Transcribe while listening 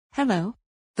Hello.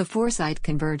 The 4Sight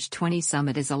Converge 20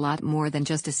 Summit is a lot more than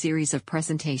just a series of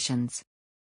presentations.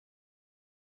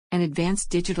 An advanced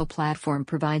digital platform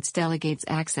provides delegates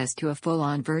access to a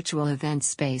full-on virtual event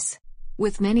space,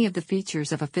 with many of the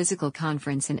features of a physical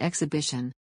conference and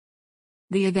exhibition.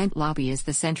 The event lobby is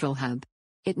the central hub.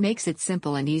 It makes it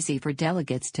simple and easy for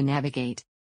delegates to navigate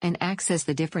and access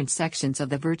the different sections of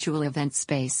the virtual event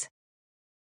space.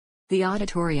 The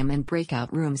auditorium and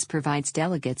breakout rooms provides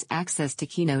delegates access to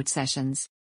keynote sessions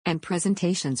and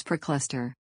presentations per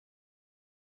cluster.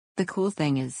 The cool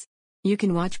thing is, you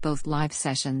can watch both live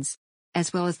sessions,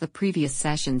 as well as the previous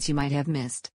sessions you might have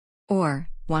missed, or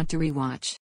want to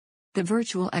rewatch. The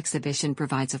virtual exhibition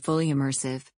provides a fully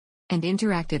immersive and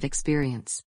interactive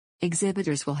experience.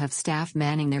 Exhibitors will have staff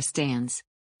manning their stands.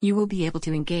 You will be able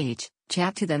to engage,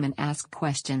 chat to them and ask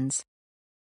questions.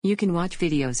 You can watch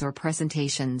videos or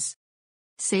presentations.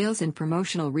 Sales and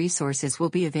promotional resources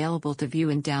will be available to view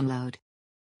and download.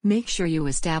 Make sure you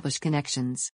establish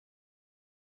connections.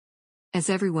 As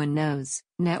everyone knows,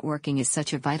 networking is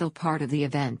such a vital part of the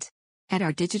event. At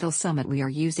our digital summit, we are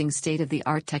using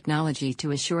state-of-the-art technology to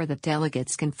assure that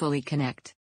delegates can fully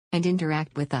connect and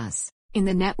interact with us. In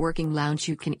the networking lounge,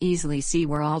 you can easily see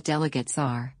where all delegates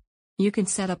are. You can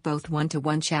set up both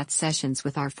one-to-one chat sessions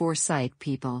with our 4Sight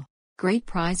people. Great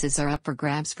prizes are up for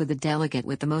grabs for the delegate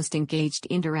with the most engaged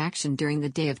interaction during the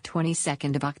day of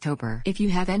 22nd of October. If you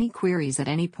have any queries at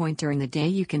any point during the day,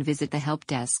 you can visit the help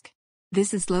desk.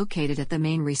 This is located at the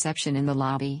main reception in the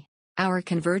lobby. Our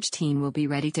Converge team will be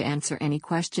ready to answer any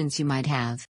questions you might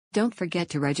have. Don't forget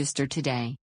to register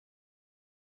today.